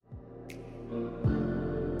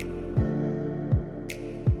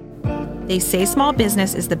They say small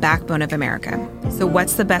business is the backbone of America. So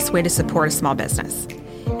what's the best way to support a small business?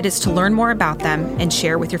 It is to learn more about them and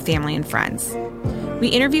share with your family and friends. We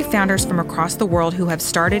interview founders from across the world who have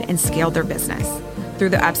started and scaled their business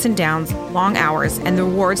through the ups and downs, long hours, and the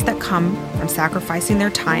rewards that come from sacrificing their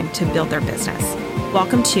time to build their business.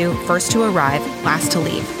 Welcome to First to Arrive, Last to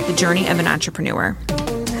Leave, the journey of an entrepreneur.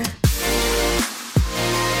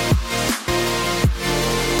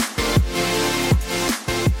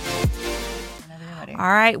 All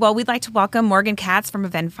right. Well, we'd like to welcome Morgan Katz from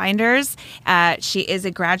Event Finders. She is a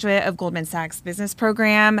graduate of Goldman Sachs Business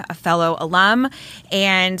Program, a fellow alum,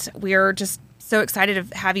 and we're just so excited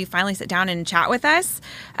to have you finally sit down and chat with us.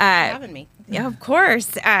 Thanks for having me. Yeah, of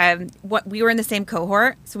course. We were in the same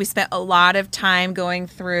cohort, so we spent a lot of time going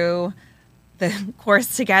through the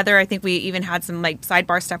course together. I think we even had some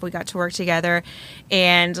sidebar stuff we got to work together,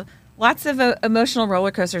 and lots of emotional roller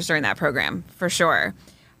coasters during that program, for sure.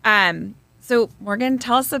 So, Morgan,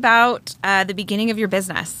 tell us about the beginning of your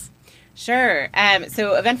business. Sure.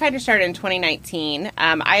 So Event Finder started in 2019.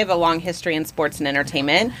 I have a long history in sports and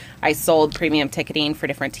entertainment. I sold premium ticketing for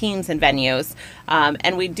different teams and venues.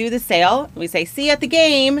 And we do the sale. We say, see you at the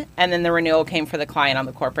game. And then the renewal came for the client on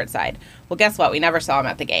the corporate side. Well, guess what? We never saw him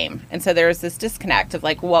at the game. And so there was this disconnect of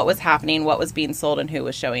what was happening, what was being sold, and who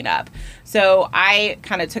was showing up. So I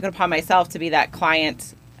kind of took it upon myself to be that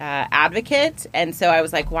client advocate. And so I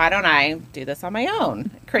was like, why don't I do this on my own?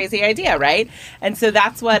 Crazy idea, right? And so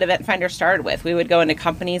that's what Event Finder started with. We would go into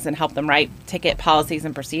companies and help them write ticket policies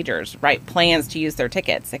and procedures, write plans to use their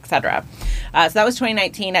tickets, etc. So that was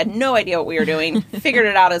 2019. I had no idea what we were doing. Figured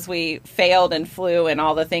it out as we failed and flew and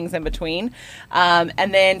all the things in between.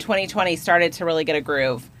 And then 2020 started to really get a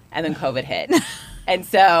groove. And then COVID hit. And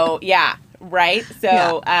so, yeah, right?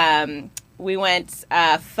 So, we went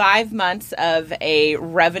 5 months of a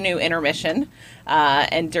revenue intermission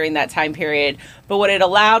and during that time period. But what it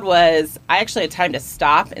allowed was I actually had time to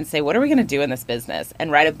stop and say, what are we going to do in this business?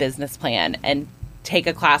 And write a business plan and take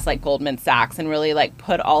a class like Goldman Sachs and really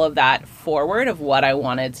put all of that forward of what I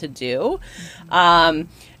wanted to do. And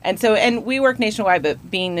we work nationwide, but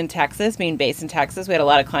being based in Texas, we had a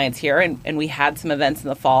lot of clients here and we had some events in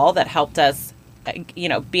the fall that helped us,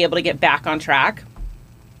 be able to get back on track.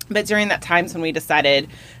 But during that times when we decided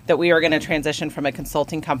that we were going to transition from a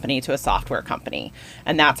consulting company to a software company.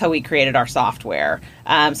 And that's how we created our software.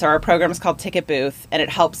 So our program is called Ticket Booth, and it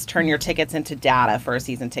helps turn your tickets into data for a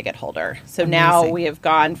season ticket holder. So now we have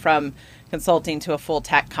gone from consulting to a full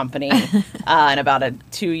tech company in about a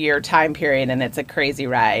 2-year time period, and it's a crazy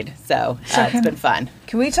ride. So it's been fun.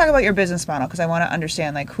 Can we talk about your business model? Because I want to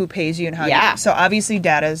understand who pays you and how you. So obviously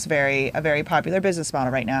data is a very popular business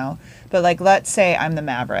model right now. But let's say I'm the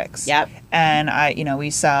Mavericks. Yep. And we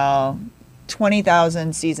sell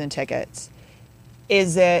 20,000 season tickets.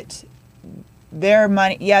 Is it their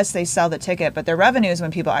money? Yes, they sell the ticket, but their revenue is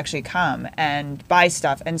when people actually come and buy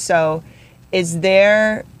stuff. And so is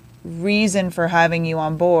there reason for having you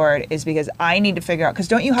on board is because I need to figure out, because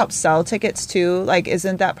don't you help sell tickets too?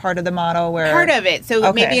 Isn't that part of the model where part of it?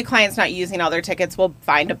 So maybe a client's not using all their tickets, we'll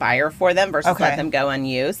find a buyer for them versus let them go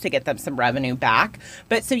unused to get them some revenue back.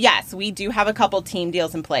 But so yes, we do have a couple team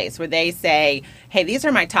deals in place where they say, hey, these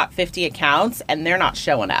are my top 50 accounts and they're not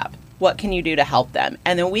showing up. What can you do to help them?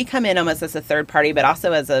 And then we come in almost as a third party, but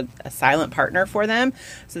also as a silent partner for them.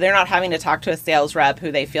 So they're not having to talk to a sales rep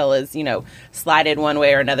who they feel is, slided one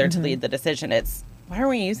way or another to lead the decision. It's, why are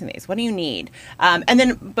we using these? What do you need?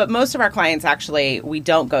 But most of our clients actually, we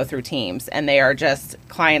don't go through teams, and they are just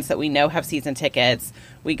clients that we know have season tickets.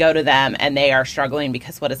 We go to them and they are struggling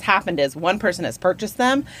because what has happened is one person has purchased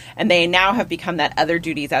them and they now have become that other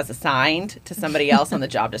duties as assigned to somebody else on the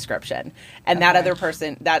job description. And that other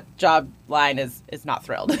person, that job line is not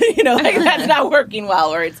thrilled. That's not working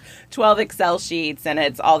well, or it's 12 Excel sheets and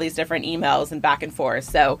it's all these different emails and back and forth.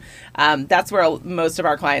 So that's where most of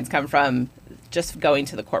our clients come from, just going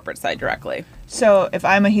to the corporate side directly. So if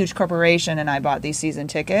I'm a huge corporation and I bought these season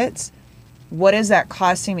tickets, what is that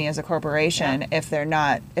costing me as a corporation if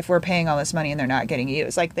we're paying all this money and they're not getting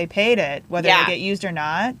used? They paid it, whether they get used or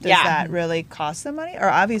not. Does that really cost them money? Or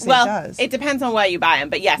obviously it does. It depends on what you buy them.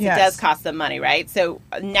 But yes, it does cost them money, right? So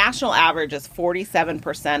national average is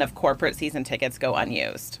 47% of corporate season tickets go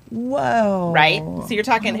unused. Whoa. Right? So you're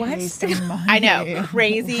talking, I know,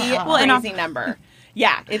 crazy number.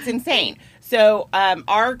 Yeah, it's insane. So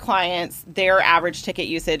our clients, their average ticket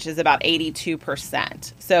usage is about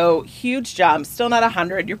 82%. So huge jump, still not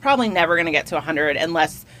 100. You're probably never going to get to 100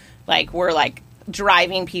 unless we're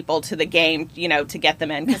driving people to the game, to get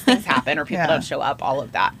them in because things happen or people don't show up, all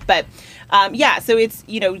of that. But so it's,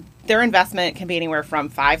 their investment can be anywhere from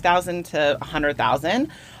 $5,000 to $100,000.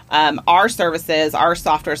 Our services, our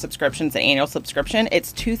software subscriptions and annual subscription,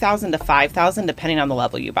 it's $2,000 to $5,000 depending on the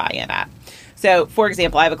level you buy in at. So, for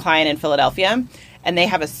example, I have a client in Philadelphia, and they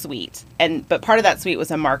have a suite, but part of that suite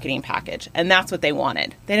was a marketing package, and that's what they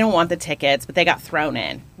wanted. They didn't want the tickets, but they got thrown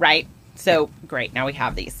in, right? So, great, now we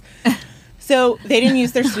have these. So, they didn't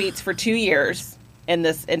use their suites for 2 years in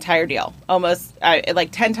this entire deal, almost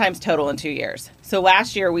like 10 times total in 2 years. So,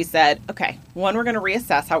 last year we said, okay, one, we're going to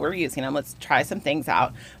reassess how we're using them. Let's try some things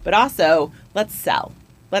out, but also let's sell.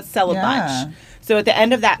 Let's sell a bunch. So at the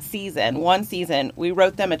end of that season, one season, we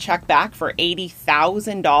wrote them a check back for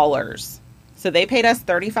 $80,000. So they paid us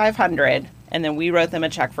 $3,500, and then we wrote them a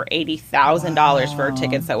check for $80,000 for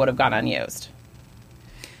tickets that would have gone unused.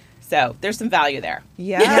 So there's some value there.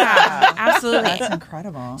 Yeah, absolutely. That's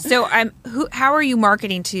incredible. So how are you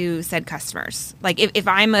marketing to said customers? Like if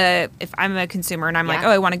I'm a consumer and I'm like, oh,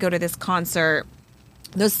 I want to go to this concert,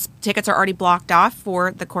 those tickets are already blocked off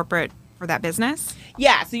for the corporate, for that business?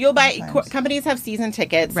 Yeah, so you'll buy, companies have season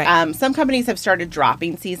tickets. Right. Some companies have started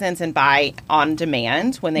dropping seasons and buy on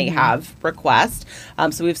demand when they have requests.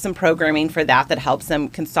 So we have some programming for that helps them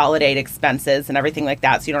consolidate expenses and everything like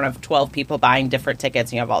that. So you don't have 12 people buying different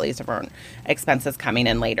tickets and you have all these different expenses coming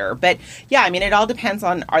in later. But yeah, I mean, it all depends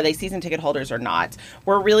on, are they season ticket holders or not?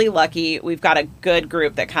 We're really lucky. We've got a good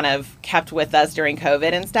group that kind of kept with us during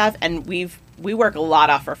COVID and stuff. And we work a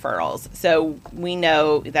lot off referrals. So we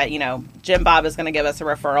know that, Jim Bob is going to give us a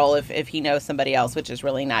referral if he knows somebody else, which is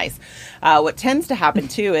really nice. What tends to happen,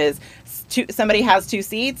 too, is somebody has 2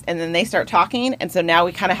 seats, and then they start talking. And so now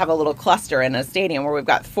we kind of have a little cluster in a stadium where we've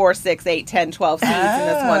got 4, 6, 8, 10, 12 seats in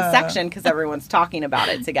this one section because everyone's talking about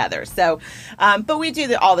it together. So, but we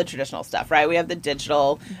do all the traditional stuff, right? We have the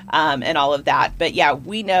digital and all of that. But yeah,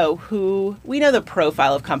 we know the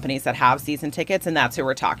profile of companies that have season tickets, and that's who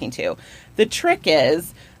we're talking to. The trick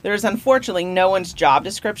is there's unfortunately no one's job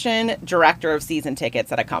description director of season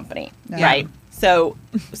tickets at a company, right? So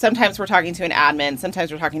sometimes we're talking to an admin,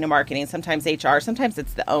 sometimes we're talking to marketing, sometimes HR, sometimes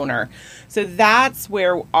it's the owner. So that's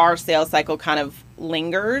where our sales cycle kind of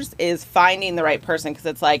lingers, is finding the right person, because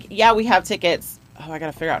it's like, yeah, we have tickets. Oh, I got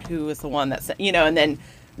to figure out who is the one that's, and then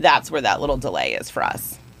that's where that little delay is for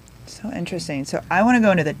us. So interesting. So I want to go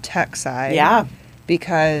into the tech side. Yeah.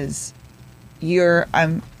 Because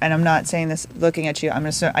I'm not saying this looking at you.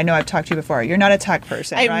 I know I've talked to you before. You're not a tech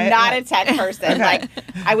person, I'm right? not a tech person. Okay. Like,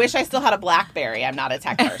 I wish I still had a BlackBerry. I'm not a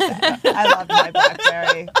tech person. I love my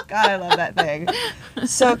BlackBerry. God, I love that thing.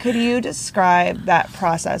 So could you describe that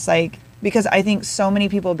process? Like, because I think so many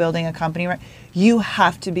people building a company, right? You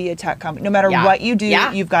have to be a tech company. No matter what you do,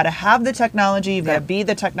 you've got to have the technology. You've got to be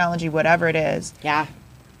the technology, whatever it is. Yeah.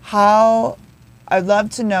 I'd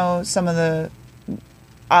love to know some of the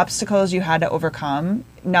obstacles you had to overcome,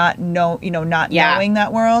 not knowing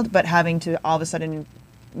that world, but having to all of a sudden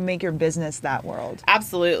make your business that world.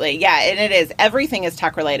 Absolutely. Yeah. And it is. Everything is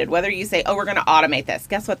tech related. Whether you say, oh, we're going to automate this.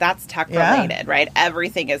 Guess what? That's tech related, right?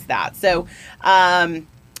 Everything is that. So I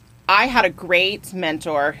had a great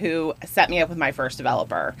mentor who set me up with my first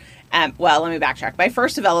developer. Well, let me backtrack. My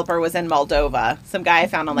first developer was in Moldova, some guy I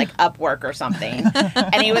found on like Upwork or something.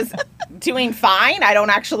 And he was doing fine. I don't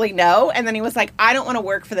actually know. And then he was like, I don't want to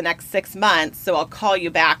work for the next 6 months, so I'll call you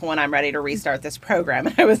back when I'm ready to restart this program.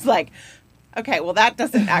 And I was like, okay, well, that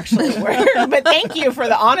doesn't actually work. But thank you for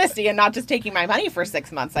the honesty and not just taking my money for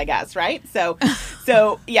 6 months, I guess, right? So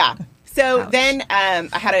yeah. So then I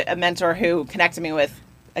had a mentor who connected me with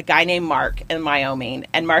a guy named Mark in Wyoming,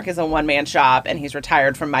 and Mark is a one-man shop, and he's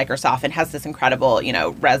retired from Microsoft and has this incredible,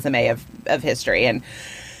 resume of history. And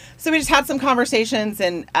so we just had some conversations,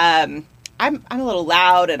 and I'm a little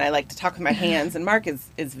loud, and I like to talk with my hands, and Mark is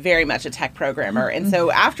very much a tech programmer. And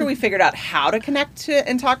so after we figured out how to connect to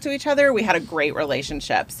and talk to each other, we had a great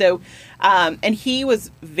relationship. So, and he was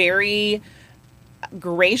very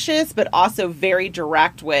gracious, but also very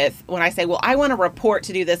direct with when I say, well, I want a report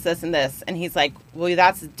to do this, this, and this. And he's like, well,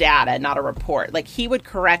 that's data, not a report. Like, he would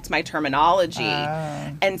correct my terminology.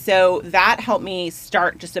 And so that helped me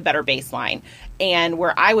start just a better baseline. And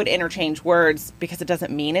where I would interchange words, because it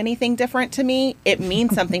doesn't mean anything different to me, it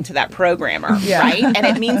means something to that programmer, right? And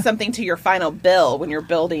it means something to your final bill when you're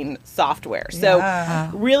building software.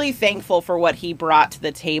 So really thankful for what he brought to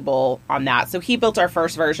the table on that. So he built our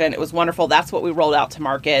first version. It was wonderful. That's what we rolled out to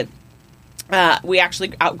market. We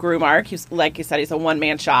actually outgrew Mark. He's, like you said, he's a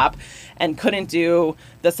one-man shop and couldn't do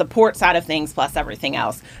the support side of things plus everything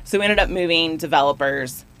else. So we ended up moving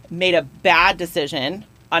developers, made a bad decision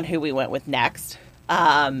on who we went with next.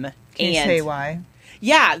 Can you say why?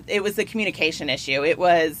 Yeah, it was the communication issue. It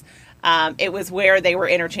was it was where they were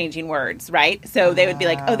interchanging words, right? So they would be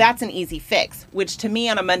like, oh, that's an easy fix, which to me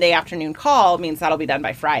on a Monday afternoon call means that'll be done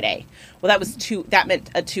by Friday. Well, that meant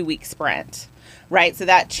a 2-week sprint, right? So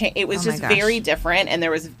it was just very different, and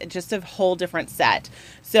there was just a whole different set.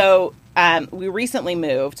 So we recently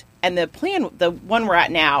moved, and the one we're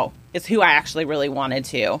at now is who I actually really wanted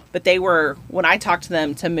to. But when I talked to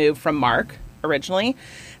them to move from Mark originally,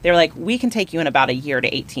 they were like, we can take you in about a year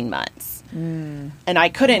to 18 months. And I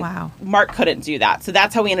couldn't, Mark couldn't do that. So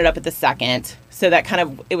that's how we ended up at the second. So that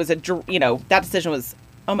it was that decision was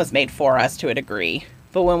almost made for us to a degree.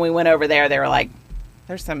 But when we went over there, they were like,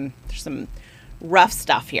 there's some rough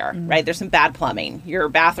stuff here, right? There's some bad plumbing. Your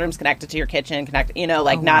bathroom's connected to your kitchen, not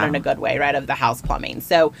in a good way, right, of the house plumbing.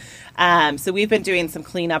 So we've been doing some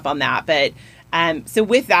cleanup on that. But so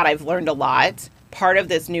with that, I've learned a lot. Part of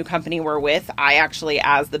this new company we're with, I actually,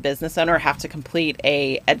 as the business owner, have to complete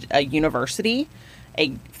a university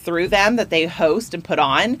through them that they host and put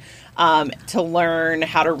on to learn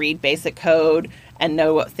how to read basic code and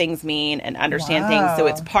know what things mean and understand things. So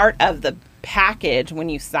it's part of the package when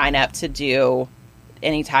you sign up to do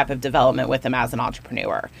any type of development with them as an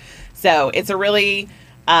entrepreneur. So it's a really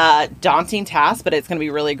daunting task, but it's going to be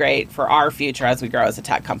really great for our future as we grow as a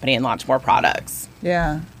tech company and launch more products.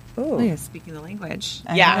 Yeah. Ooh. Yeah, speaking the language.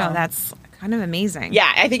 Yeah. That's kind of amazing.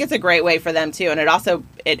 Yeah, I think it's a great way for them too. And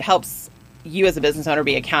it helps you as a business owner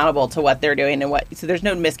be accountable to what they're doing so there's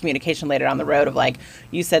no miscommunication later down the road of like,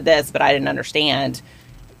 you said this, but I didn't understand.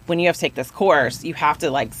 When you have to take this course, you have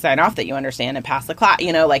to sign off that you understand and pass the class.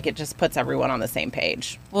 It just puts everyone on the same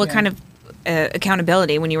page. Well, kind of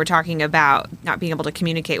accountability when you were talking about not being able to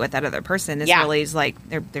communicate with that other person. This really is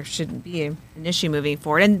there shouldn't be an issue moving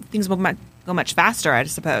forward, and things will go much faster, I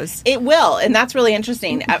suppose. It will, and that's really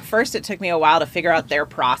interesting. At first, it took me a while to figure out their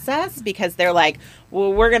process because they're like,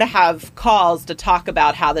 well, we're going to have calls to talk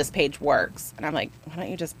about how this page works. And I'm like, why don't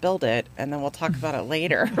you just build it, and then we'll talk about it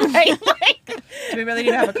later, right? Do we really need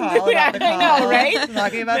to have a call about the call? I know, right?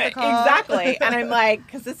 Talking about the call? Exactly. And I'm like,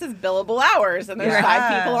 because this is billable hours, and there's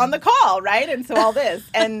 5 people on the call, right? And so all this.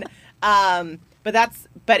 And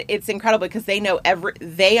but it's incredible because they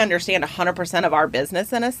understand 100% of our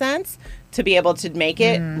business in a sense to be able to make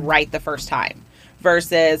it right the first time.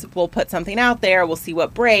 Versus we'll put something out there, we'll see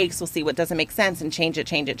what breaks, we'll see what doesn't make sense, and change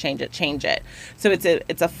it. So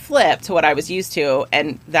it's a flip to what I was used to,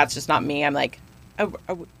 and that's just not me. I'm like, I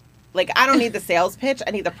don't need the sales pitch,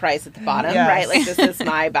 I need the price at the bottom, right? This is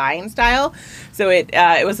my buying style. So it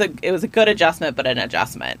was a good adjustment, but an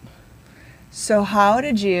adjustment. So how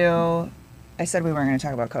did you? I said we weren't going to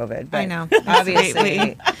talk about COVID, but I know.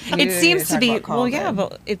 Obviously, it seems to be. Well, yeah,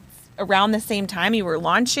 but it's around the same time you were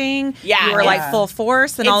launching. Yeah, you were full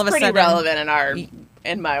force, and it's all of a sudden, it's pretty relevant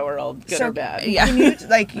in my world, good or bad. Yeah. Can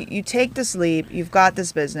you you take this leap? You've got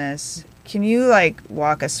this business. Can you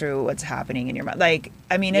walk us through what's happening in your mind? It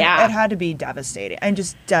had to be devastating and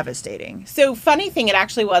just devastating. So funny thing, it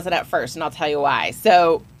actually wasn't at first, and I'll tell you why.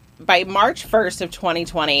 So by March 1st of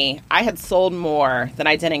 2020, I had sold more than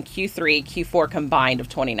I did in Q3, Q4 combined of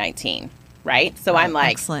 2019, right? So I'm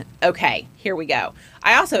like, excellent. Okay, here we go.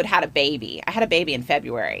 I also had a baby. I had a baby in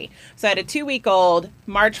February. So I had a 2-week-old,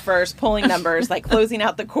 March 1st, pulling numbers, closing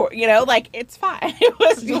out the quarter, it's fine. It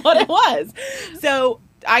was what it was. So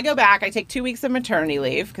I go back, I take 2 weeks of maternity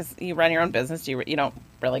leave because you run your own business. You don't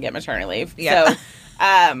really get maternity leave. Yeah.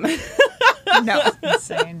 So, no,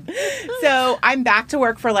 insane. So I'm back to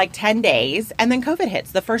work for 10 days, and then COVID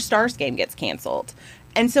hits. The first Stars game gets canceled.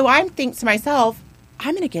 And so I think to myself,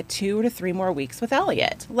 I'm going to get 2 to 3 more weeks with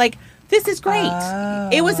Elliot. This is great.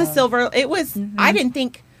 It was I didn't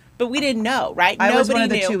think, but we didn't know, right? I was one of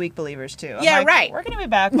the knew. 2-week believers, too. I'm right. We're going to be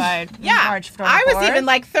back by March 24th. I was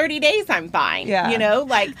even 30 days, I'm fine.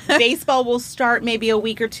 Yeah. Baseball will start maybe a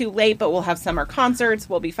week or 2 late, but we'll have summer concerts.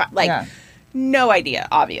 We'll be fine. No idea,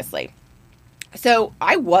 obviously. So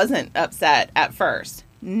I wasn't upset at first.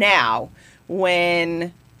 Now,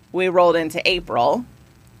 when we rolled into April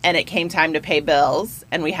and it came time to pay bills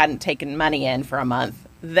and we hadn't taken money in for a month,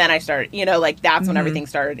 then I started, that's when everything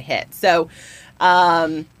started to hit. So,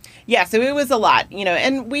 so it was a lot,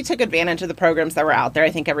 and we took advantage of the programs that were out there.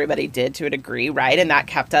 I think everybody did to a degree, right? And that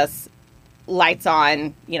kept us lights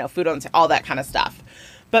on, food on, all that kind of stuff.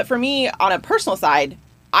 But for me, on a personal side,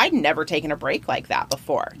 I'd never taken a break like that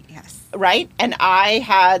before. Yes. Right? And I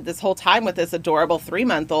had this whole time with this adorable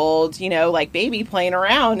 3-month-old, baby playing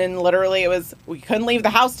around. And literally we couldn't leave the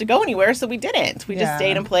house to go anywhere, so we didn't. We just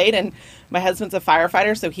stayed and played. And my husband's a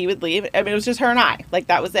firefighter, so he would leave. I mean, it was just her and I.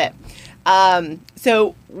 That was it.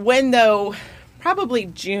 So probably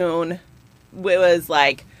June, it was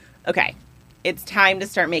okay, it's time to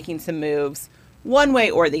start making some moves. one way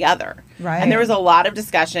or the other. Right. And there was a lot of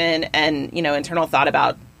discussion and, internal thought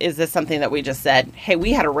about, is this something that we just said, hey,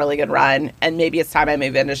 we had a really good run and maybe it's time I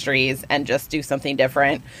move industries and just do something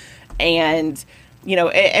different. And,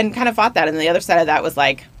 and kind of fought that. And the other side of that was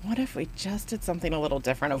like, what if we just did something a little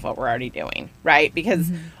different of what we're already doing, right? Because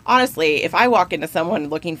honestly, if I walk into someone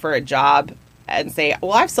looking for a job and say,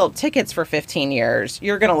 well, I've sold tickets for 15 years,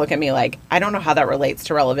 you're going to look at me like, I don't know how that relates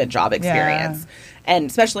to relevant job experience. Yeah. And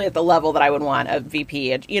especially at the level that I would want a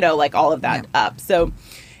VP, like all of that up. So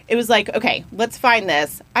it was like, okay, let's find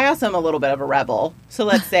this. I also am a little bit of a rebel. So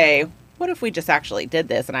let's say, what if we just actually did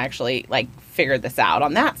this and I actually figured this out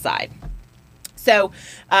on that side? So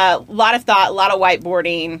a lot of thought, a lot of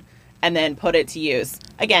whiteboarding, and then put it to use.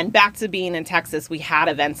 Again, back to being in Texas, we had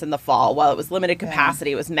events in the fall. While it was limited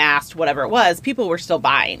capacity, it was masked, whatever it was, people were still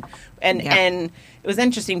buying. And it was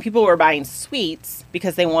interesting. People were buying suites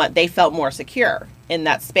because they felt more secure in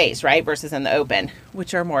that space, right? Versus in the open,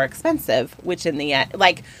 which are more expensive, which in the end,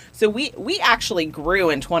 so we actually grew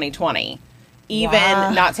in 2020.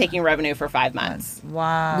 Even not taking revenue for 5 months.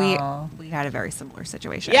 Wow. We had a very similar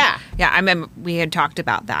situation. Yeah. Yeah, I remember we had talked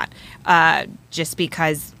about that just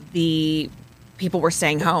because the people were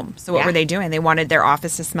staying home. So what were they doing? They wanted their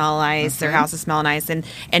office to smell nice, their house to smell nice,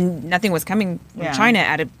 and nothing was coming from China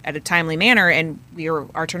at a timely manner. And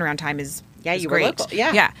our turnaround time is you great. were local.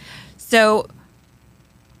 Yeah. Yeah. So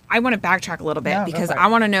I want to backtrack a little bit because I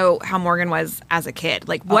want to know how Morgan was as a kid.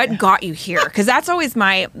 What got you here? Because that's always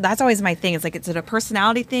my thing. It's is it a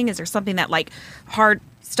personality thing? Is there something that hard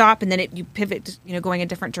stop and then you pivot, going a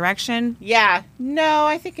different direction? Yeah. No,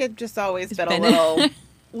 I think it just always been a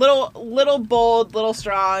little bold, little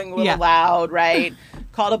strong, little loud, right?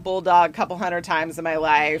 Called a bulldog a couple hundred times in my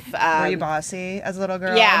life. Were you bossy as a little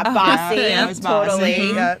girl? Yeah, bossy. Yeah, I was bossy.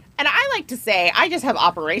 Totally. Yeah. And I like to say, I just have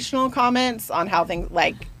operational comments on how things,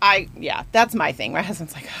 that's my thing. My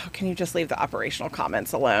husband's like, oh, can you just leave the operational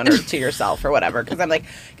comments alone or to yourself or whatever? Because I'm like,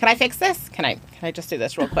 can I fix this? Can I just do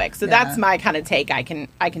this real quick? So that's my kind of take. I can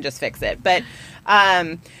just fix it. But,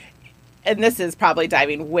 and this is probably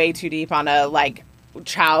diving way too deep on a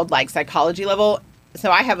childlike psychology level.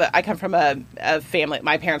 So I come from a family.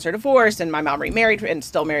 My parents are divorced, and my mom remarried and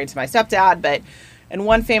still married to my stepdad. But in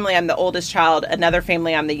one family, I'm the oldest child. Another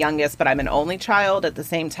family, I'm the youngest, but I'm an only child at the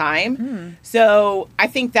same time. So I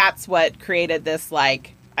think that's what created this I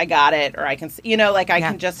got it, or I can, I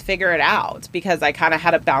can just figure it out because I kind of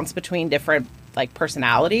had to bounce between different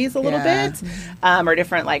personalities a little bit, or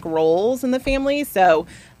different roles in the family. So,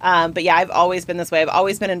 but yeah, I've always been this way. I've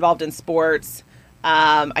always been involved in sports.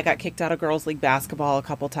 I got kicked out of girls' league basketball a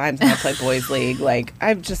couple times, and I played boys' league.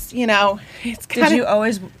 I've just, it's kind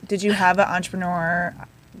of. Did you have an entrepreneur?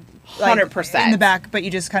 100% in the back, but you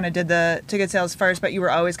just kind of did the ticket sales first. But you were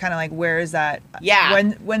always kind of where is that? Yeah.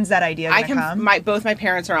 When's that idea gonna come? Both my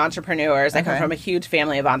parents are entrepreneurs. I come from a huge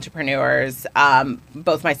family of entrepreneurs.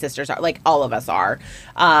 Both my sisters are, all of us are.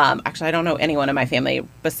 Actually, I don't know anyone in my family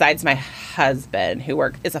besides my husband who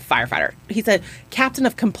is a firefighter. He's a captain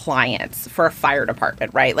of compliance for a fire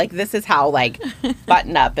department, right? This is how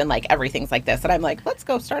button up and everything's like this. And I'm like, let's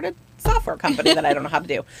go start a software company that I don't know how to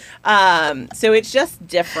do. So it's just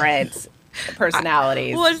different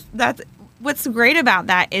personalities. What's great about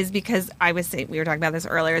that is because we were talking about this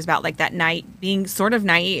earlier, is about that being sort of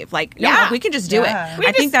naive. We can just do it.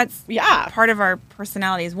 I think that's part of our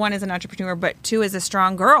personalities. One is an entrepreneur, but two is a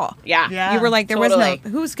strong girl. Yeah. You were there was no,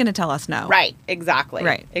 who's going to tell us no? Right. Exactly.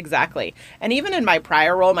 Right. Exactly. And even in my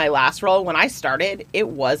prior role, my last role, when I started, it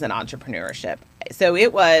was an entrepreneurship. So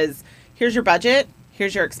it was, here's your budget.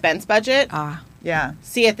 Here's your expense budget.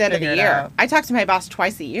 See you at the end of the year. I talked to my boss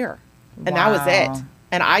twice a year, and that was it.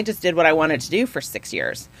 And I just did what I wanted to do for 6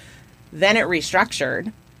 years. Then it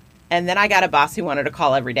restructured, and then I got a boss who wanted to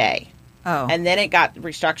call every day. Oh. And then it got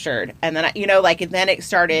restructured, and then and then it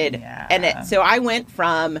started. And so I went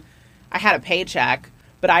from, I had a paycheck,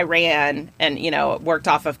 but I ran and worked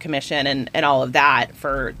off of commission and all of that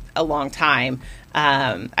for a long time.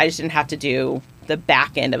 I just didn't have to do the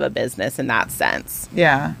back end of a business in that sense.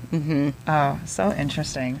 Yeah. Mm-hmm. Oh, so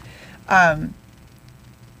interesting. A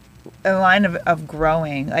line of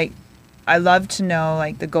growing, I love to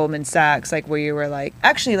know the Goldman Sachs, where you were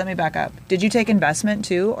actually, let me back up. Did you take investment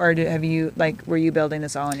too, or have you were you building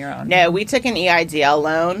this all on your own? No, we took an EIDL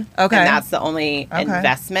loan. Okay. And that's the only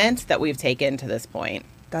investment that we've taken to this point.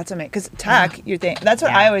 That's amazing. Because tech, you think that's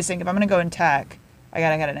what I always think. If I'm going to go in tech, I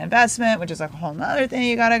gotta get an investment, which is a whole nother thing.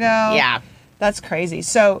 You gotta go. Yeah. That's crazy.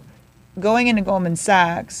 So going into Goldman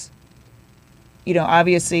Sachs,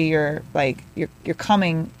 obviously you're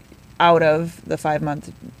coming out of the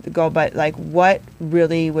 5-month goal, but like what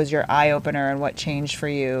really was your eye opener and what changed for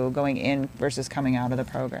you going in versus coming out of the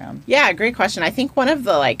program? Yeah, great question. I think one of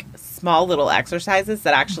the like small little exercises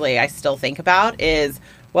that actually I still think about is,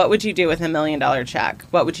 what would you do with $1 million check?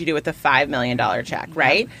 What would you do with a $5 million check,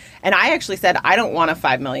 right? And I actually said, I don't want a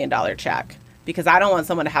 $5 million check because I don't want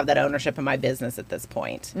someone to have that ownership in my business at this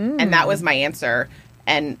point. And that was my answer.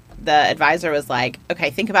 And the advisor was like, okay,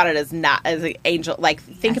 think about it as not as an angel, like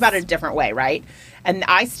think about it a different way, right? And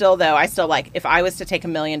I still like, if I was to take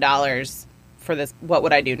 $1 million for this, what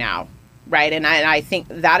would I do now, right? And I think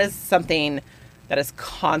that is something that is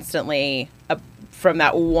constantly from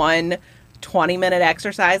that one 20-minute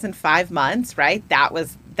exercise in 5 months, right? That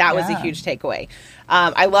was a huge takeaway.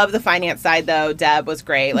 I love the finance side, though. Deb was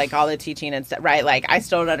great, like all the teaching and stuff, right? Like I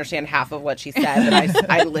still don't understand half of what she said, but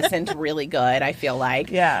I listened really good, I feel like.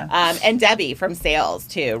 Yeah. And Debbie from sales,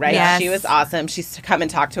 too, right? Yes. She was awesome. She's come and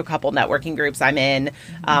talked to a couple networking groups I'm in.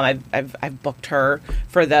 I've booked her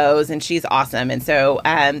for those, and she's awesome. And so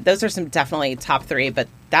those are some definitely top 3. But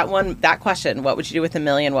that question, what would you do with $1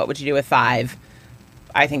 million? What would you do with 5?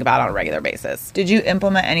 I think about on a regular basis. Did you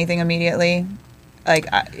implement anything immediately? Like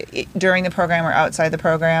during the program or outside the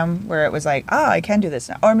program where it was like, oh, I can do this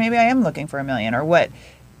now. Or maybe I am looking for $1 million, or what?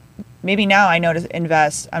 Maybe now I know to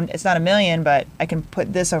invest. It's not $1 million, but I can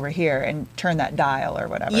put this over here and turn that dial or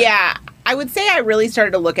whatever. Yeah. I would say I really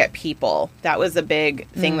started to look at people. That was a big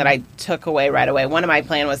thing that I took away right away. One of my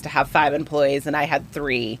plan was to have 5 employees, and I had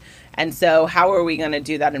 3. And so how are we going to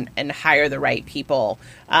do that and hire the right people?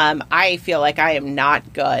 I feel like I am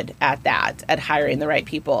not good at that, at hiring the right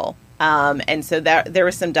people. And so there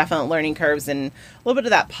were some definite learning curves and a little bit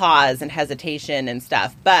of that pause and hesitation and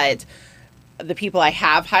stuff. But the people I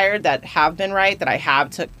have hired that have been right, that I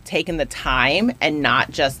have taken the time and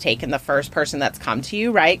not just taken the first person that's come to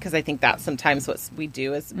you, right? Because I think that's sometimes what we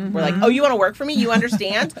do is we're like, oh, you want to work for me? You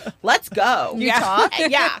understand? Let's go. You talk?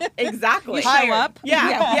 Yeah, exactly. You show up?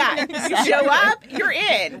 Yeah. You show up, you're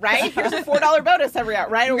in, right? Here's a $4 bonus every hour,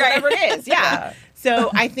 right? Or whatever it is. Yeah.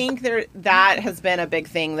 So I think that has been a big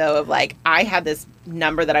thing, though, of like, I had this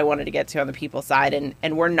number that I wanted to get to on the people side,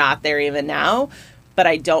 and we're not there even now. But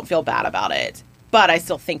I don't feel bad about it. But I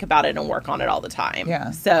still think about it and work on it all the time.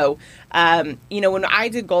 Yeah. So, when I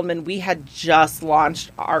did Goldman, we had just launched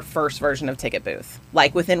our first version of Ticket Booth,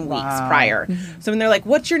 like within weeks prior. So when they're like,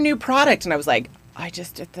 "What's your new product?" and I was like, "I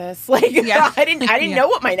just did this." Like, I didn't know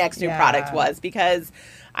what my next new product was because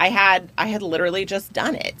I had literally just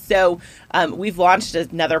done it. So we've launched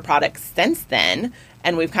another product since then,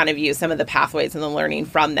 and we've kind of used some of the pathways and the learning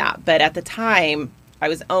from that. But at the time, I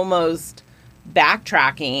was almost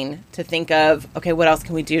backtracking to think of, okay, what else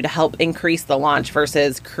can we do to help increase the launch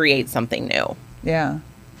versus create something new? Yeah.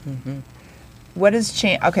 What has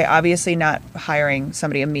changed? Okay, obviously not hiring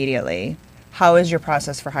somebody immediately. How is your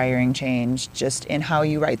process for hiring changed just in how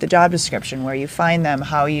you write the job description, where you find them,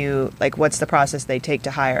 how you, like, what's the process they take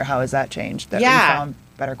to hire? How has that changed? That you found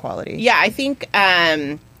better quality? Yeah, I think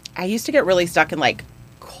I used to get really stuck in, like,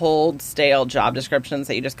 cold, stale job descriptions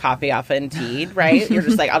that you just copy off Indeed, right? You're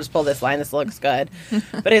just like, I'll just pull this line. This looks good.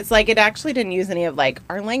 But it's like, it actually didn't use any of like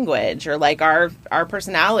our language or like our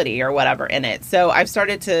personality or whatever in it. So I've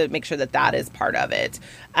started to make sure that is part of it.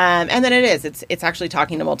 And then it's actually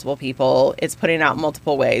talking to multiple people. It's putting out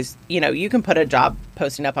multiple ways. You can put a job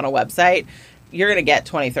posting up on a website. You're going to get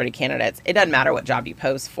 20, 30 candidates. It doesn't matter what job you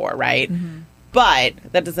post for, right? But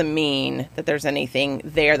that doesn't mean that there's anything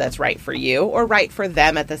there that's right for you or right for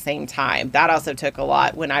them at the same time. That also took a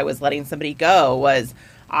lot when I was letting somebody go.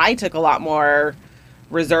 I took a lot more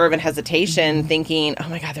reserve and hesitation, thinking, oh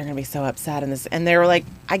my God, they're going to be so upset. And they were like,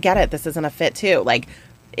 I get it. This isn't a fit too. Like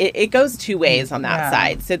it goes 2 ways on that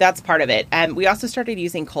side. So that's part of it. And we also started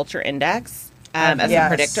using Culture Index as a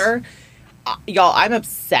predictor. Y'all, I'm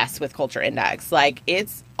obsessed with Culture Index. Like,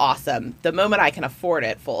 it's awesome. The moment I can afford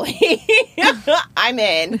it fully, I'm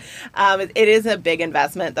in. It is a big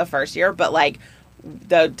investment the first year, but like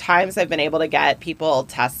the times I've been able to get people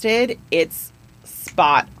tested, it's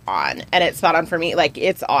spot on. And it's spot on for me. Like,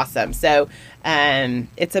 it's awesome. So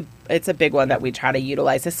it's a big one that we try to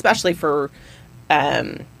utilize, especially for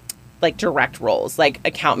like direct roles, like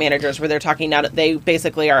account managers, where they're talking now. They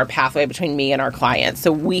basically are a pathway between me and our clients.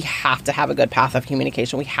 So we have to have a good path of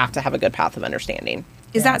communication. We have to have a good path of understanding.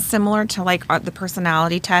 Is that similar to like the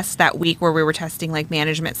personality test that week where we were testing like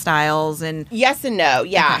management styles and? Yes and no.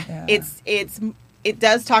 Yeah. Okay. It's it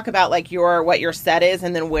does talk about like what your set is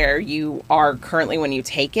and then where you are currently when you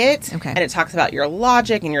take it. Okay. And it talks about your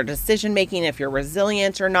logic and your decision making, if you're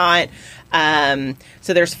resilient or not.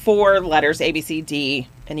 So there's 4 letters, A, B, C, D,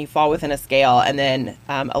 and you fall within a scale, and then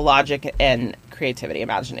a logic and creativity,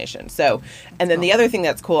 imagination. So, and then the other thing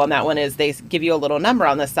that's cool on that one is they give you a little number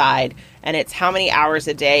on the side, and it's how many hours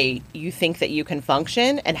a day you think that you can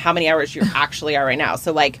function and how many hours you actually are right now.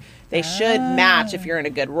 So like they should match if you're in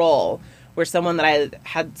a good role. Where someone that I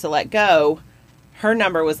had to let go, her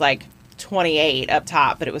number was like 28 up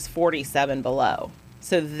top, but it was 47 below.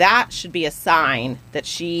 So that should be a sign that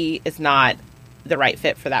she is not the right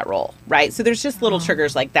fit for that role, right? So there's just little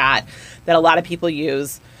triggers like that a lot of people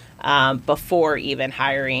use before even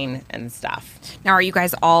hiring and stuff. Now, are you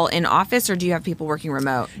guys all in office, or do you have people working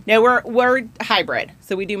remote? No, we're hybrid.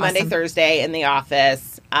 So we do Monday, Awesome. Thursday in the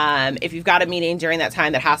office. If you've got a meeting during that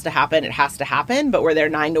time that has to happen, it has to happen. But we're there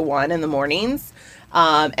 9 to 1 in the mornings.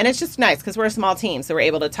 And it's just nice because we're a small team. So we're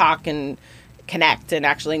able to talk and connect and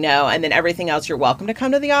actually know. And then everything else, you're welcome to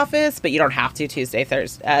come to the office, but you don't have to Tuesday,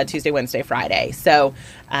 Wednesday, Friday. So,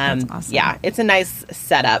 That's awesome. yeah, it's a nice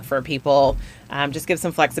setup for people. Just give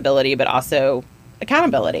some flexibility, but also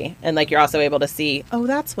accountability. And like you're also able to see, oh,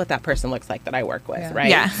 that's what that person looks like that I work with, Yeah. right?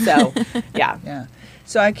 Yeah. So, yeah. Yeah.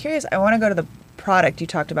 So I'm curious, I want to go to the product you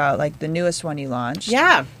talked about, like the newest one you launched.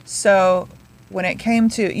 Yeah. So when it came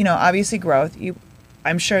to, obviously growth,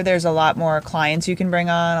 I'm sure there's a lot more clients you can bring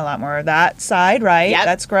on, a lot more of that side, right? Yep.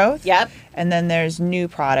 That's growth. Yep. And then there's new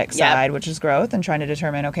product Yep. side, which is growth, and trying to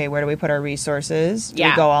determine, okay, where do we put our resources? Do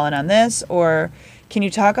Yeah. we go all in on this? Or can you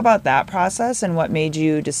talk about that process and what made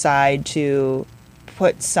you decide to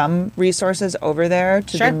put some resources over there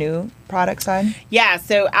to Sure. the new product side? Yeah.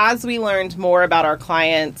 So as we learned more about our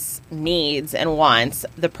clients' needs and wants,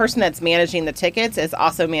 the person that's managing the tickets is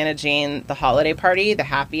also managing the holiday party, the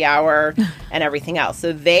happy hour, and everything else.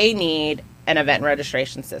 So they need an event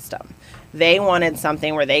registration system. They wanted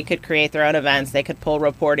something where they could create their own events, they could pull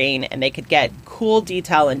reporting, and they could get cool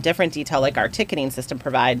detail and different detail like our ticketing system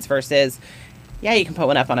provides versus, yeah, you can put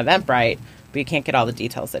one up on Eventbrite, but you can't get all the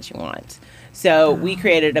details that you want. So we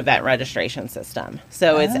created an event registration system.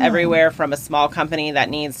 So it's everywhere from a small company that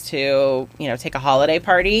needs to, take a holiday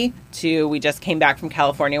party to, we just came back from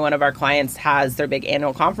California. One of our clients has their big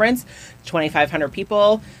annual conference, 2,500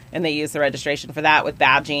 people, and they use the registration for that with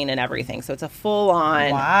badging and everything. So it's a full-on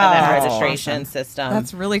event registration system.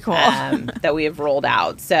 That's really cool. That we have rolled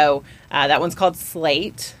out. So that one's called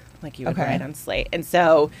Slate, like you would write on Slate. And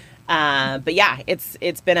so... but yeah,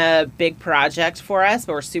 it's been a big project for us,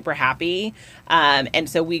 but we're super happy. And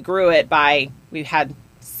so we grew it we had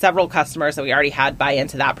several customers that we already had buy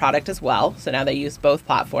into that product as well. So now they use both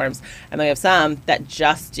platforms. And then we have some that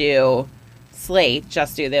just do Slate,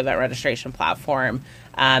 just do the event registration platform.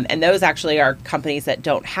 And those actually are companies that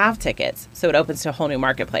don't have tickets. So it opens to a whole new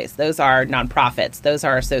marketplace. Those are nonprofits. Those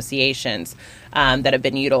are associations that have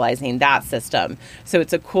been utilizing that system. So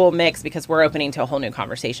it's a cool mix because we're opening to a whole new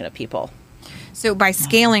conversation of people. So by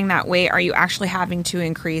scaling that way, are you actually having to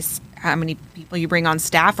increase how many people you bring on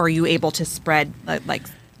staff, or are you able to spread like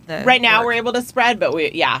the Right now work? we're able to spread, but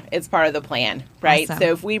it's part of the plan, right? Awesome.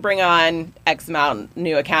 So if we bring on X amount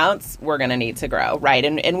new accounts, we're going to need to grow, right?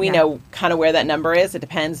 And we know kind of where that number is. It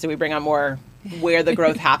depends. Do we bring on more where the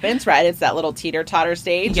growth happens, right? It's that little teeter-totter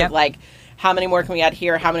stage of like, how many more can we add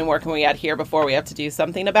here? How many more can we add here before we have to do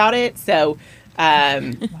something about it? So,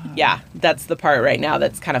 that's the part right now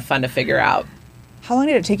that's kind of fun to figure out. How long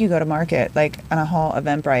did it take you to go to market, like on a whole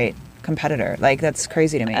Eventbrite competitor? Like, that's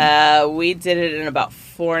crazy to me. We did it in about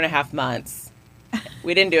 4.5 months.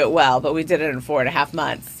 We didn't do it well, but we did it in 4.5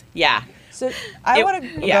 months. Yeah. So I want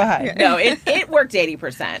to go ahead. No, it worked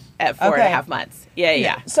 80% at 4.5 months.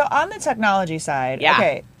 Yeah. So on the technology side, Yeah.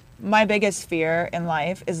 okay, my biggest fear in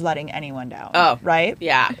life is letting anyone down. Oh, right?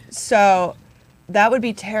 Yeah. So that would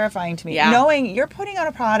be terrifying to me. Yeah. Knowing you're putting out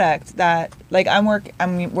a product that, like, I'm working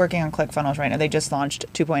on ClickFunnels right now. They just launched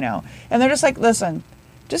 2.0. And they're just like, listen,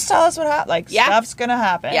 just tell us what happened. Like, stuff's going to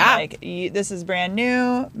happen. Yeah. Like, this is brand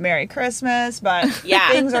new. Merry Christmas. But Yeah.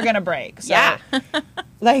 things are going to break. So, Yeah.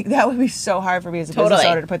 like, that would be so hard for me as a business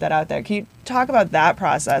owner to put that out there. Can you talk about that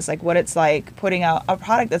process? Like, what it's like putting out a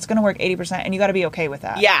product that's going to work 80%, and you got to be okay with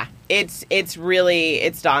that. Yeah. It's really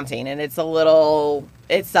daunting, and it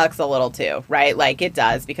sucks a little too, right? Like, it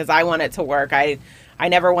does, because I want it to work. I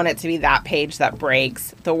never want it to be that page that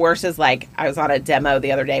breaks. The worst is, like, I was on a demo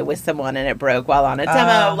the other day with someone and it broke while on a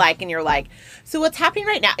demo, and you're like, so what's happening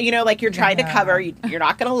right now? Like, you're trying to cover, you're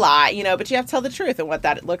not going to lie, but you have to tell the truth and what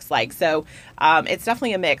that looks like. So it's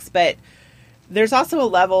definitely a mix. But there's also a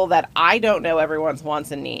level that I don't know everyone's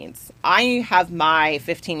wants and needs. I have my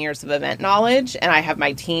 15 years of event knowledge, and I have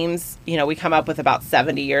my teams. We come up with about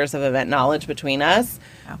 70 years of event knowledge between us.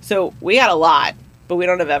 Wow. So we got a lot, but we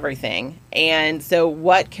don't have everything. And so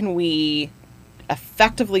what can we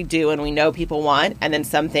effectively do and we know people want, and then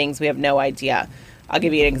some things we have no idea. I'll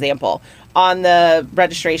give you an example. On the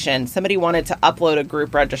registration, somebody wanted to upload a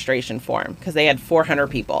group registration form because they had 400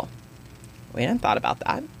 people. We hadn't thought about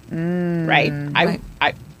that, right?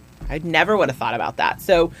 I never would have thought about that.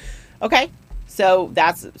 So, okay, so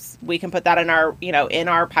we can put that in our in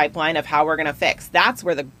our pipeline of how we're going to fix. That's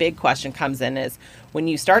where the big question comes in, is when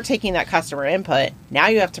you start taking that customer input. Now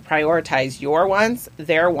you have to prioritize your wants,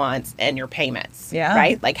 their wants, and your payments. Yeah.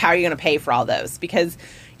 Right. Like, how are you going to pay for all those? Because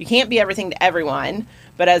you can't be everything to everyone.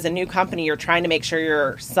 But as a new company, you're trying to make sure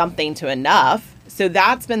you're something to enough. So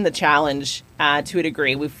that's been the challenge to a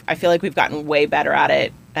degree. I feel like we've gotten way better at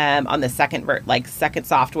it on the second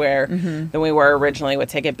software than we were originally with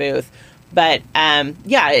Ticket Booth. But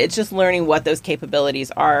it's just learning what those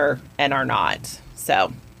capabilities are and are not.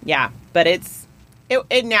 So but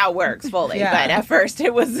it now works fully. Yeah. But at first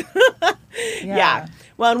it was yeah.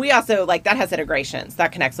 Well, and we also that has integrations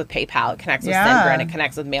that connects with PayPal, it connects with SendGrid, it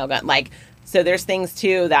connects with Mailgun. So there's things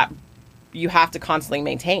too that you have to constantly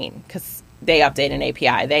maintain because they update an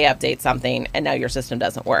API, they update something, and now your system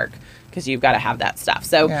doesn't work because you've got to have that stuff.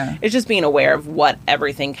 So it's just being aware of what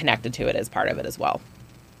everything connected to it is part of it as well.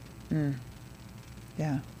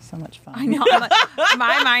 Yeah, so much fun. I know.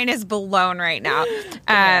 My mind is blown right now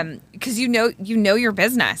because you know your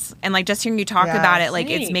business, and just hearing you talk about it,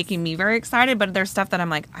 it's making me very excited. But there's stuff that I'm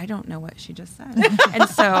like, I don't know what she just said, and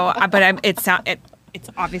so it's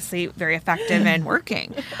obviously very effective and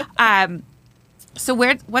working. So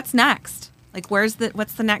what's next? What's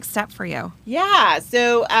the next step for you? Yeah.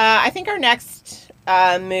 So I think our next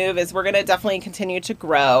move is we're going to definitely continue to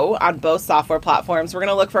grow on both software platforms. We're going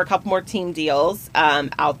to look for a couple more team deals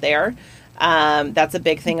out there. That's a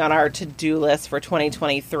big thing on our to-do list for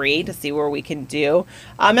 2023 to see where we can do.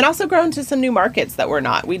 And also grow into some new markets that we're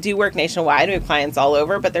not. We do work nationwide. We have clients all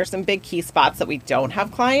over, but there's some big key spots that we don't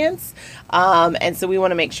have clients. And so we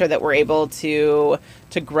want to make sure that we're able to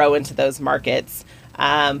grow into those markets.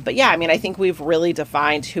 I think we've really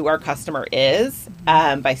defined who our customer is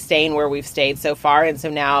by staying where we've stayed so far. And so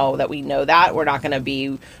now that we know that, we're not going to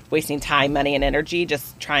be wasting time, money, and energy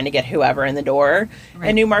just trying to get whoever in the door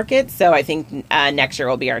in new markets. So I think next year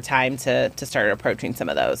will be our time to start approaching some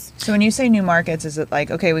of those. So when you say new markets, is it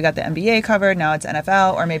okay, we got the NBA covered, now it's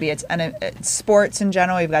NFL, or maybe it's sports in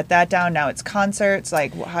general, we've got that down, now it's concerts? How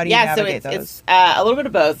do you navigate those? It's a little bit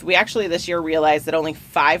of both. We actually this year realized that only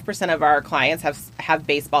 5% of our clients have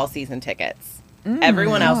baseball season tickets.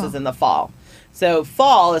 Everyone else is in the fall. So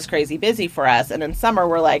fall is crazy busy for us, and in summer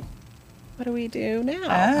we're like, what do we do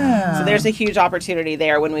now? So there's a huge opportunity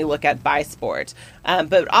there when we look at by sport.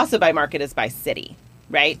 But also by market is by city,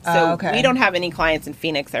 right? So we don't have any clients in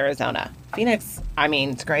Phoenix, Arizona. Phoenix,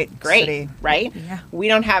 it's great city, right? Yeah. We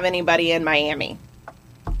don't have anybody in Miami.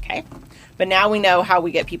 Okay. But now we know how we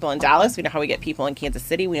get people in Dallas. We know how we get people in Kansas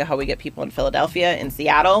City. We know how we get people in Philadelphia, in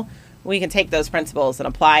Seattle. We can take those principles and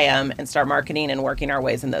apply them and start marketing and working our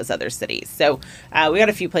ways in those other cities. So we got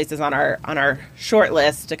a few places on our short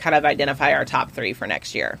list to kind of identify our top 3 for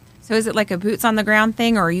next year. So is it like a boots on the ground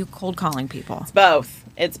thing, or are you cold calling people?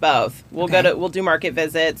 It's both. We'll do market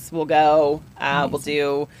visits. We'll go. We'll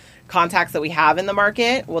do contacts that we have in the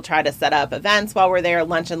market. We'll try to set up events while we're there,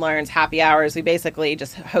 lunch and learns, happy hours. We basically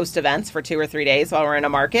just host events for 2 or 3 days while we're in a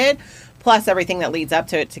market, plus everything that leads up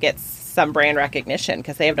to it to get some brand recognition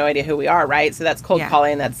because they have no idea who we are, right? So that's cold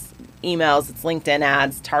calling, that's emails, it's LinkedIn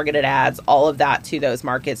ads, targeted ads, all of that to those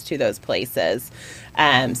markets, to those places.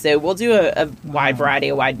 So we'll do a wide variety,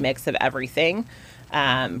 a wide mix of everything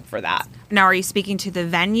for that. Now, are you speaking to the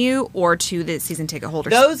venue or to the season ticket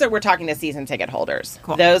holders? We're talking to season ticket holders.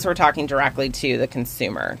 Cool. Those we're talking directly to the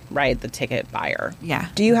consumer, right? The ticket buyer. Yeah.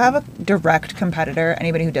 Do you have a direct competitor?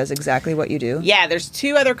 Anybody who does exactly what you do? Yeah, there's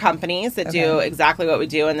 2 other companies that do exactly what we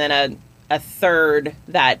do, and then a third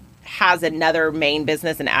that has another main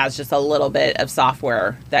business and adds just a little bit of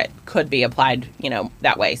software that could be applied,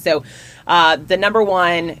 that way. So the number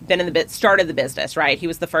one started the business, right? He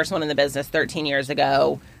was the first one in the business 13 years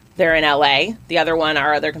ago. They're in LA. The other one,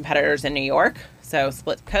 our other competitors in New York, so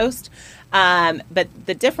split coast. But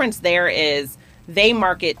the difference there is they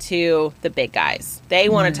market to the big guys. They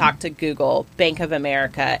want to talk to Google, Bank of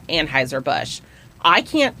America, Anheuser-Busch. I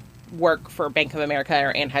can't work for Bank of America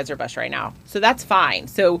or Anheuser-Busch right now. So that's fine.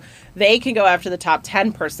 So they can go after the top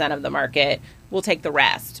 10% of the market. We'll take the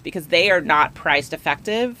rest because they are not priced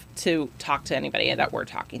effective to talk to anybody that we're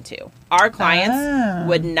talking to. Our clients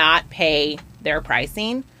would not pay their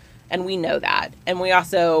pricing, and we know that. And we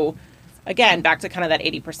also, again, back to kind of that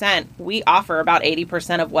 80%, we offer about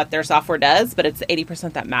 80% of what their software does, but it's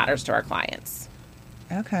 80% that matters to our clients.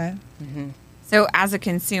 Okay. So as a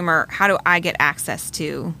consumer, how do I get access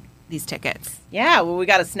to these tickets? Yeah, well, we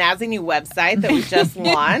got a snazzy new website that we just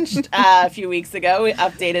launched a few weeks ago. We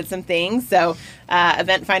updated some things. So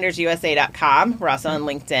eventfindersusa.com. We're also on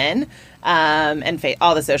LinkedIn and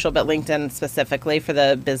all the social, but LinkedIn specifically for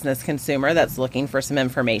the business consumer that's looking for some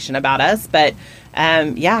information about us. But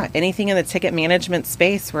yeah, anything in the ticket management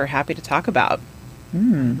space, we're happy to talk about.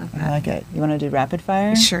 I like it. You want to do rapid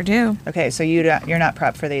fire? Sure do. Okay, so you're not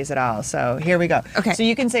prepped for these at all. So here we go. Okay. So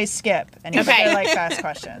you can say skip, and you Okay. can like fast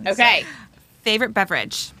questions. Okay. Favorite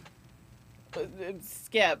beverage?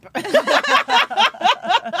 Skip. Water.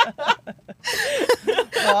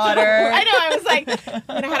 I know. I was like,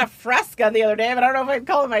 and I had a Fresca the other day, but I don't know if I'd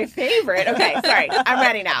call it my favorite. Okay, sorry. I'm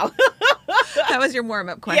ready now. That was your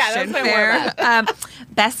warm-up question. Yeah, that's my Fair. warm-up.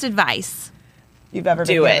 Best advice? You've ever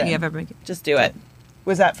been Do it. given? You have ever? Just do it.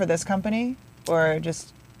 Was that for this company or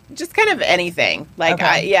just? Just kind of anything. Like,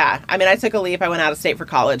 Okay. I mean, I took a leap. I went out of state for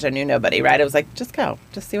college. I knew nobody, right? I was like, just go.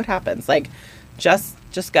 Just see what happens. Like, just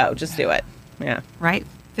go. Just do it. Yeah. Right.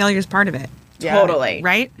 Failure's part of it. Yeah. Totally.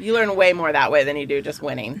 Right? You learn way more that way than you do just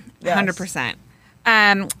winning. Yes. 100%.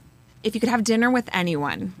 If you could have dinner with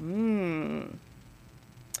anyone,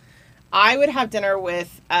 I would have dinner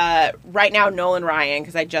with, right now, Nolan Ryan,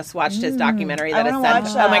 because I just watched his documentary that I is wanna watch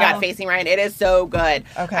Oh my that. God, Facing Ryan. It is so good.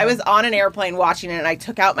 Okay. I was on an airplane watching it, and I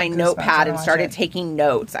took out my I notepad and wanna started watch it. taking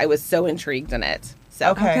notes. I was so intrigued in it.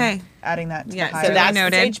 So Okay. Okay. Adding that to Yeah, the so higher- that's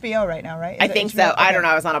noted. It's HBO right now, right? Is I it think HBO? so. I Okay. don't know.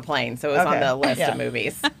 I was on a plane, so it was on Okay. the list Yeah. of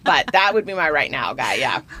movies. But that would be my right now guy,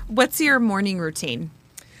 yeah. what's your morning routine?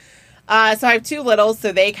 So I have two littles,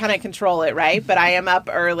 so they kind of control it, right? But I am up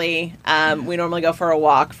early. We normally go for a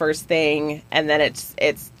walk first thing, and then it's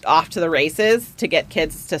off to the races to get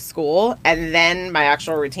kids to school. And then my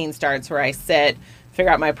actual routine starts where I sit,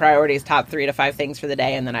 figure out my priorities, top 3 to 5 things for the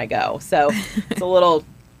day, and then I go. So it's a little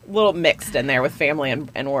mixed in there with family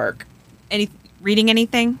and work. Reading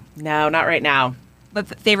anything? No, not right now. But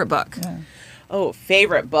favorite book? Yeah. Oh,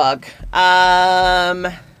 favorite book.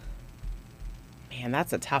 Man,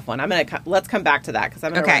 that's a tough one. Let's come back to that because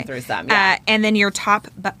I'm gonna run through some. Yeah. And then your top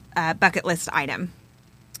bucket list item.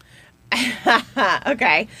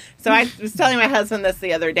 Okay. So I was telling my husband this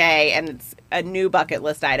the other day, and it's a new bucket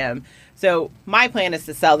list item. So my plan is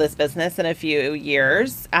to sell this business in a few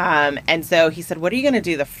years. And so he said, what are you going to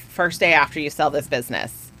do the first day after you sell this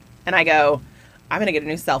business? And I go, I'm going to get a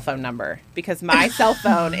new cell phone number because my cell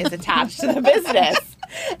phone is attached to the business.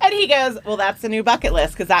 And he goes, well, that's a new bucket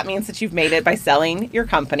list because that means that you've made it by selling your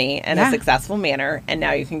company in a successful manner. And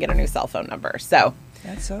now you can get a new cell phone number. So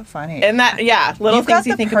That's so funny. and that, yeah, little You've things got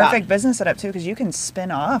you the think about. perfect business setup too, because you can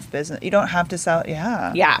spin off business. You don't have to sell.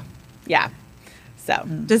 Yeah. Yeah. So,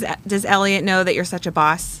 Does Elliot know that you're such a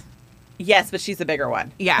boss? yes, but she's a bigger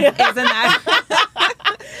one. Yeah. Isn't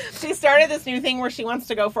that? She started this new thing where she wants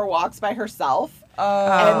to go for walks by herself.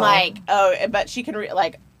 Oh. But she can,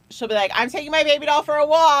 she'll be like, I'm taking my baby doll for a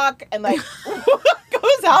walk. And,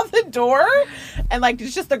 goes out the door. And,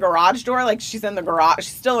 it's just the garage door. She's in the garage.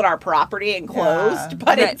 She's still in our property and closed. Yeah.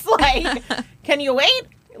 But Right. it's can you wait?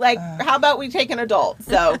 How about we take an adult?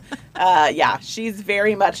 So, yeah, she's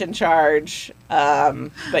very much in charge.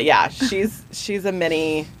 But, yeah, she's a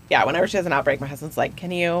mini. Yeah, whenever she has an outbreak, my husband's like,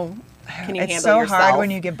 can you handle It's so yourself? hard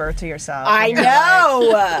when you give birth to yourself. I and you're know.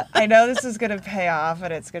 like, I know this is going to pay off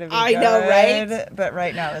and it's going to be I good. know, right? But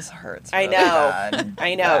right now this hurts. I really know. bad.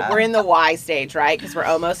 I know. Yeah. We're in the why stage, right? Because we're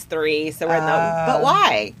almost 3, so we're in the. But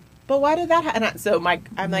why? But why did that happen? So I'm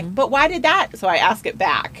like, but why did that? So I ask it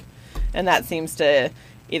back, and that seems to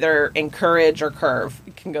either encourage or curve.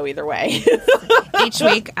 It can go either way. Each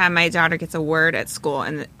week, my daughter gets a word at school,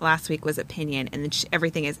 and last week was opinion, and then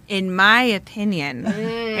everything is in my opinion,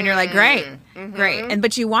 and you're like, great, and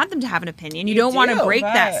but you want them to have an opinion. You don't want to do, break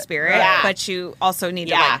that right, spirit, right. but you also need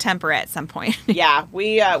to Yeah. temper it at some point. Yeah,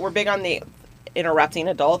 we're big on the interrupting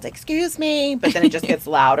adult. Excuse me, but then it just gets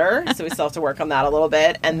louder, so we still have to work on that a little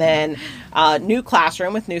bit. And then new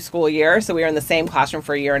classroom with new school year, so we were in the same classroom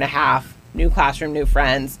for a year and a half. New classroom, new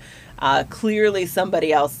friends. Clearly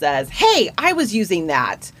somebody else says, hey, I was using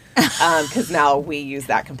that. Because now we use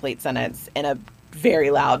that complete sentence in a very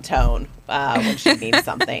loud tone when she needs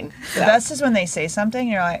something. The best is when they say something and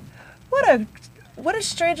you're like, what what a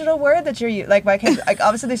strange little word that you're using. Like, my kids, like,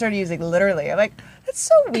 obviously they started using literally. I'm like, that's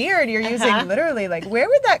so weird. You're using literally. Like, where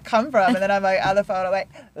would that come from? And then I'm like, on the phone, I'm like,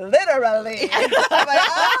 literally. I'm like,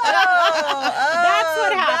 that's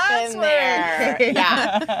what happened where it came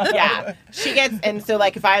Yeah. She gets, and so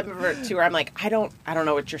like if I ever to her, I'm like, I don't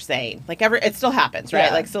know what you're saying. Like it still happens, right?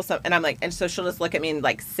 Yeah. Like still some, and I'm like, and so she'll just look at me and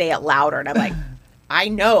like say it louder, and I'm like, I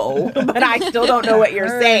know, but I still don't know what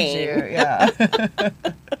you're saying. Yeah.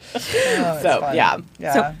 So fun. yeah.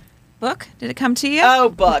 So, book? Did it come to you? Oh,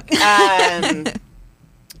 book. How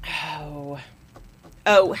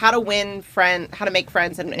to make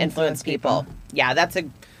friends and influence people. Yeah, that's a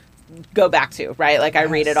go back to, right? Like I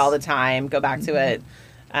read it all the time. Go back to it.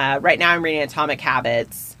 Right now I'm reading Atomic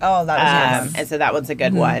Habits. Oh, that was and so that one's a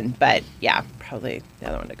good one. But yeah, probably the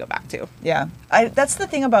other one to go back to. Yeah. That's the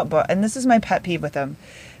thing about book, and this is my pet peeve with them,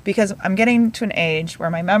 because I'm getting to an age where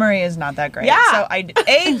my memory is not that great. Yeah. So I,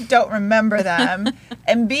 A, don't remember them,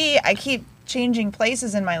 and B, I keep changing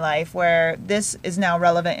places in my life where this is now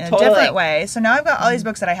relevant in a different way. So now I've got all these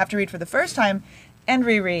books that I have to read for the first time and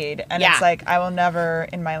reread, and it's like I will never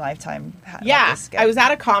in my lifetime have this I was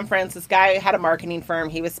at a conference. This guy had a marketing firm.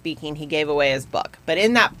 He was speaking. He gave away his book. But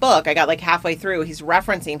in that book, I got like halfway through, he's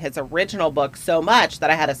referencing his original book so much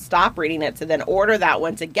that I had to stop reading it to then order that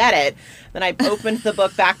one to get it. Then I opened the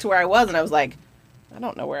book back to where I was, and I was like, I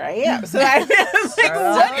don't know where I am. So I was like,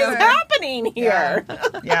 what is happening here?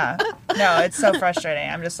 Yeah. No, it's so frustrating.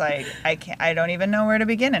 I'm just like, I don't even know where to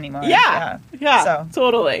begin anymore. Yeah. So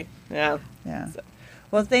totally. Yeah. So.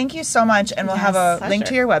 Well, thank you so much. And we'll have a link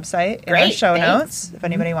to your website in our show notes if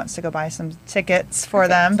anybody wants to go buy some tickets for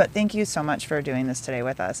them. But thank you so much for doing this today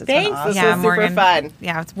with us. It's been awesome. This was super fun.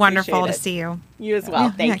 Yeah, it's wonderful to see you. You as well.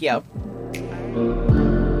 Thank you.